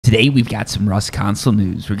Today, we've got some Rust console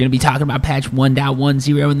news. We're going to be talking about patch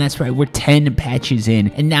 1.10, and that's right, we're 10 patches in,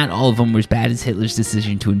 and not all of them were as bad as Hitler's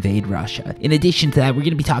decision to invade Russia. In addition to that, we're going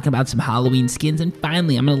to be talking about some Halloween skins, and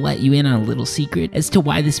finally, I'm going to let you in on a little secret as to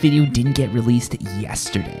why this video didn't get released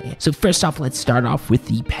yesterday. So first off, let's start off with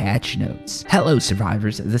the patch notes. Hello,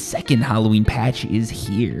 survivors. The second Halloween patch is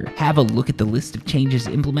here. Have a look at the list of changes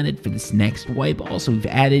implemented for this next wipe. Also, we've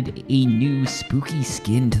added a new spooky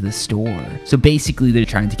skin to the store. So basically, they're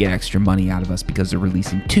trying to get extra money out of us because they're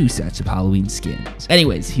releasing 2 sets of Halloween skins.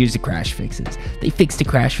 Anyways, here's the crash fixes. They fixed a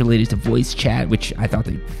crash related to voice chat, which I thought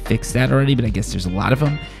they fixed that already, but I guess there's a lot of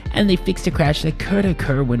them. And they fixed a crash that could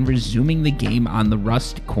occur when resuming the game on the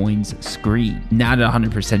Rust coins screen. Not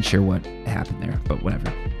 100% sure what happened there, but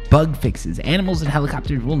whatever. Bug fixes. Animals and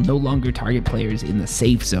helicopters will no longer target players in the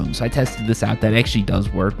safe zone. So I tested this out. That actually does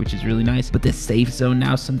work, which is really nice. But the safe zone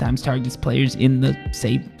now sometimes targets players in the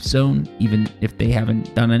safe zone, even if they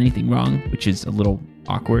haven't done anything wrong, which is a little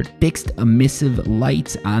awkward. Fixed emissive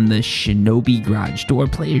lights on the Shinobi garage door.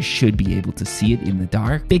 Players should be able to see it in the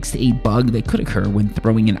dark. Fixed a bug that could occur when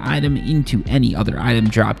throwing an item into any other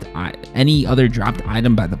dropped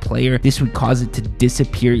item by the player. This would cause it to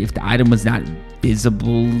disappear if the item was not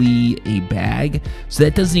visibly a bag. So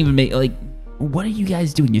that doesn't even make, like, what are you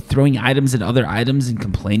guys doing? You're throwing items at other items and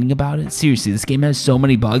complaining about it? Seriously, this game has so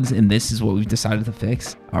many bugs, and this is what we've decided to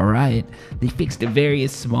fix? Alright. They fixed the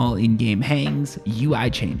various small in-game hangs, UI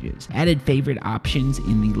changes, added favorite options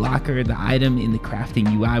in the locker. The item in the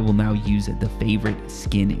crafting UI will now use the favorite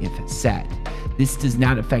skin if set. This does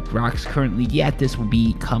not affect rocks currently yet. This will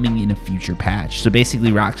be coming in a future patch. So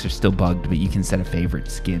basically, rocks are still bugged, but you can set a favorite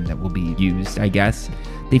skin that will be used, I guess.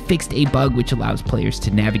 They fixed a bug which allows players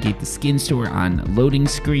to navigate the skin store on loading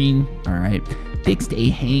screen. Alright. Fixed a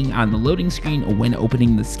hang on the loading screen when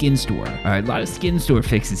opening the skin store. Alright, a lot of skin store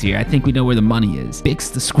fixes here. I think we know where the money is.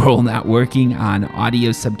 Fixed the scroll not working on audio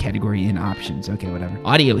subcategory in options. Okay, whatever.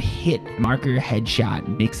 Audio hit marker headshot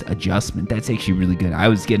mix adjustment. That's actually really good. I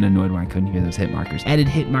was getting annoyed when I couldn't hear those hit markers. Added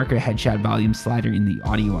hit marker headshot volume slider in the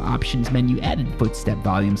audio options menu. Added footstep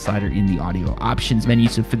volume slider in the audio options menu.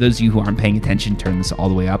 So for those of you who aren't paying attention, turn this all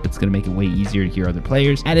the way up. It's going to make it way easier to hear other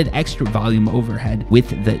players. Added extra volume overhead with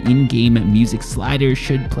the in-game music slider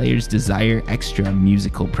should players desire extra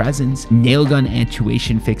musical presence. Nailgun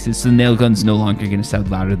actuation fixes, so the nailgun's no longer going to sound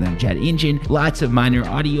louder than a jet engine. Lots of minor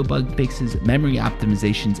audio bug fixes, memory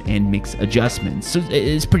optimizations, and mix adjustments. So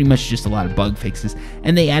it's pretty much just a lot of bug fixes.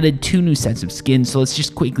 And they added 2 new sets of skins, so let's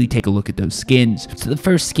just quickly take a look at those skins. So the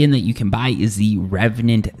first skin that you can buy is the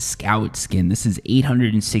Revenant Scout skin. This is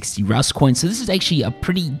 860 Rust coins, so this is actually a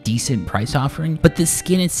pretty decent price offering. But the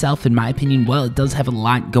skin itself, in my opinion, well, it does have a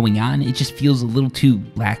lot going on. It just feels a little too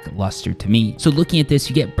lackluster to me. So looking at this,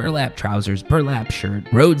 you get burlap trousers, burlap shirt,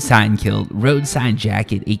 road sign kilt, road sign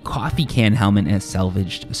jacket, a coffee can helmet, and a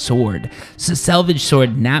salvaged sword. So salvaged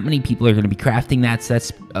sword, not many people are going to be crafting that, so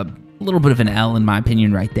that's a little bit of an L in my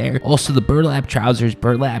opinion right there. Also, the burlap trousers,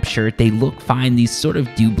 burlap shirt, they look fine. These sort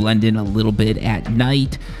of do blend in a little bit at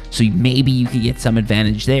night, so maybe you could get some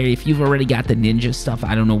advantage there. If you've already got the ninja stuff,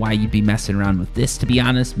 I don't know why you'd be messing around with this, to be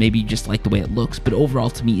honest. Maybe you just like the way it looks, but overall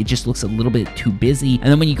to me, it just looks a little bit too busy.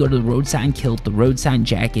 And then when you go to the road sign kilt, the road sign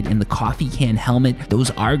jacket, and the coffee can helmet, those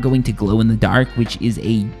are going to glow in the dark, which is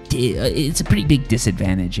it's a pretty big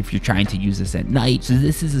disadvantage if you're trying to use this at night. So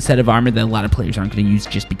this is a set of armor that a lot of players aren't going to use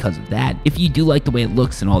just because of that. If you do like the way it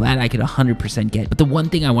looks and all that, I could 100% get. But the one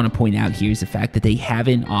thing I want to point out here is the fact that they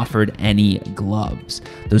haven't offered any gloves.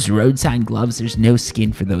 Those road sign gloves, there's no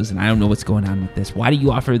skin for those, and I don't know what's going on with this. Why do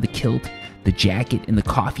you offer the kilt, the jacket, and the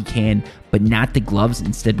coffee can, but not the gloves?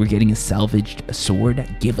 Instead, we're getting a salvaged sword.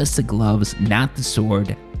 Give us the gloves, not the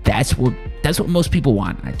sword. That's what most people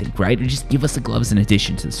want, I think, right? Or just give us the gloves in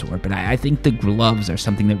addition to the sword. But I think the gloves are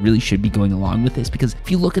something that really should be going along with this, because if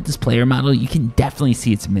you look at this player model, you can definitely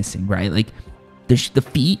see it's missing, right? Like, the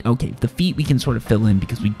feet, okay, the feet we can sort of fill in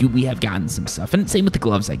because we have gotten some stuff, and same with the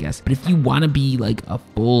gloves, I guess. But if you want to be like a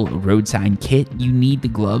full road sign kit, you need the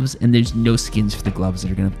gloves, and there's no skins for the gloves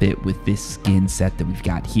that are going to fit with this skin set that we've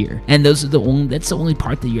got here. And that's the only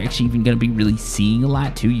part that you're actually even going to be really seeing a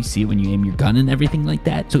lot too. You see it when you aim your gun and everything like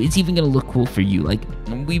that. So it's even going to look cool for you. Like,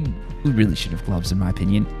 we really should have gloves in my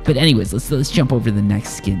opinion. But anyways, let's jump over to the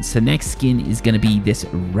next skin. So the next skin is going to be this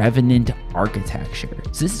Revenant Architecture.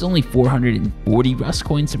 So this is only 440 Rust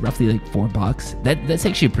coins, so roughly like $4. That's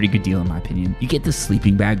actually a pretty good deal in my opinion. You get the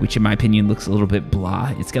sleeping bag, which in my opinion looks a little bit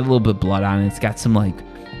blah. It's got a little bit of blood on it. It's got some, like,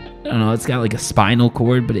 I don't know, it's got like a spinal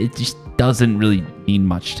cord, but it just doesn't really mean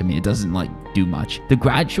much to me. It doesn't like do much. The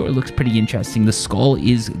garage door looks pretty interesting. The skull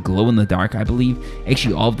is glow in the dark, I believe.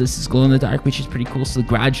 Actually, all of this is glow in the dark, which is pretty cool. So the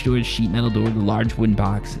garage door, sheet metal door, the large wooden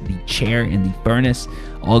box, the chair, and the furnace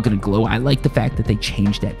all gonna glow. I like the fact that they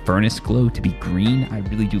changed that furnace glow to be green. I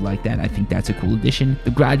really do like that. I think that's a cool addition.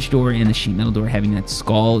 The garage door and the sheet metal door having that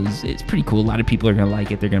skull is pretty cool. A lot of people are gonna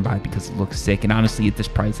like it. They're gonna buy it because it looks sick. And honestly, at this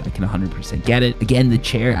price, I can 100% get it. Again, the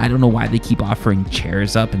chair, I don't know why they keep offering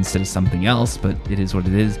chairs up instead of something else, but it is what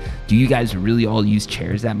it is. Do you guys really all use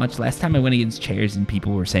chairs that much? Last time I went against chairs and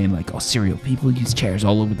people were saying like, oh, Serial, people use chairs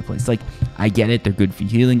all over the place. Like, I get it. They're good for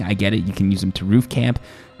healing. I get it. You can use them to roof camp.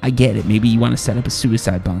 I get it. Maybe you want to set up a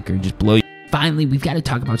suicide bunker and just blow. Finally, we've got to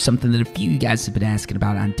talk about something that a few of you guys have been asking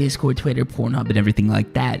about on Discord, Twitter, Pornhub, and everything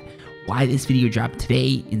like that. Why this video dropped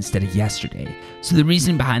today instead of yesterday. So the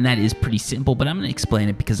reason behind that is pretty simple, but I'm going to explain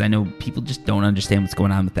it because I know people just don't understand what's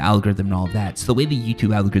going on with the algorithm and all of that. So the way the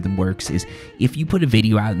YouTube algorithm works is if you put a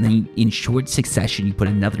video out and then in short succession you put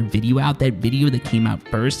another video out, that video that came out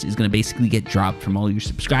first is going to basically get dropped from all your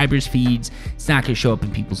subscribers' feeds. It's not going to show up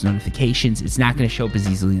in people's notifications. It's not going to show up as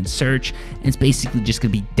easily in search. And it's basically just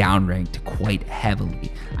going to be downranked quite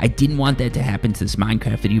heavily. I didn't want that to happen to this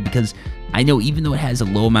Minecraft video because I know even though it has a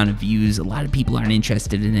low amount of views, a lot of people aren't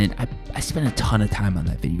interested in it. I spent a ton of time on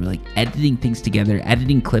that video, like editing things together,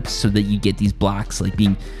 editing clips so that you get these blocks like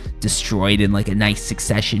being destroyed in like a nice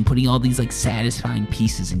succession, putting all these like satisfying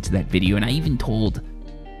pieces into that video. And I even told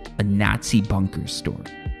a Nazi bunker story.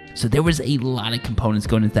 So there was a lot of components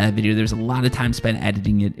going into that video. There's a lot of time spent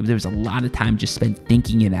editing it. There was a lot of time just spent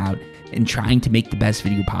thinking it out and trying to make the best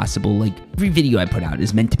video possible. Like every video I put out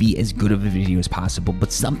is meant to be as good of a video as possible,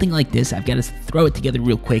 but something like this, I've got to throw it together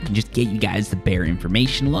real quick and just get you guys the bare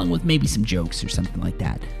information along with maybe some jokes or something like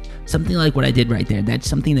that. Something like what I did right there. That's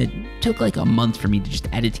something that took like a month for me to just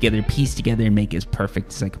edit together, piece together, and make it as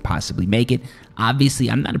perfect as I could possibly make it.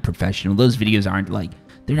 Obviously, I'm not a professional. Those videos aren't like,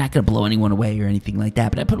 they're not going to blow anyone away or anything like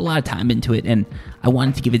that, but I put a lot of time into it, and I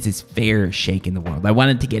wanted to give it its fair shake in the world. I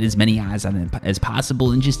wanted to get as many eyes on it as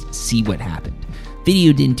possible and just see what happened.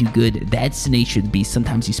 Video didn't do good. That's the nature of the beast.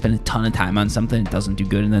 Sometimes you spend a ton of time on something, it doesn't do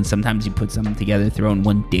good, and then sometimes you put something together, throw in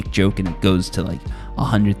one dick joke, and it goes to like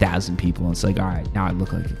 100,000 people, and it's like, all right, now I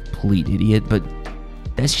look like a complete idiot, but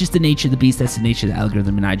that's just the nature of the beast. That's the nature of the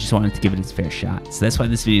algorithm, and I just wanted to give it its fair shot. So that's why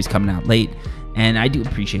this video is coming out late, and I do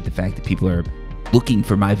appreciate the fact that people are looking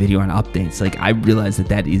for my video on updates. Like, I realize that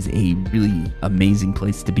that is a really amazing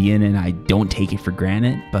place to be in, and I don't take it for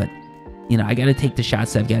granted, but you know, I got to take the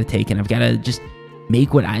shots that I've got to take, and I've got to just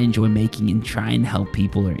make what I enjoy making and try and help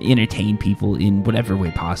people or entertain people in whatever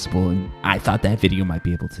way possible, and I thought that video might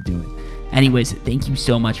be able to do it. Anyways, thank you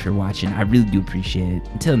so much for watching. I really do appreciate it.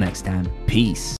 Until next time, peace.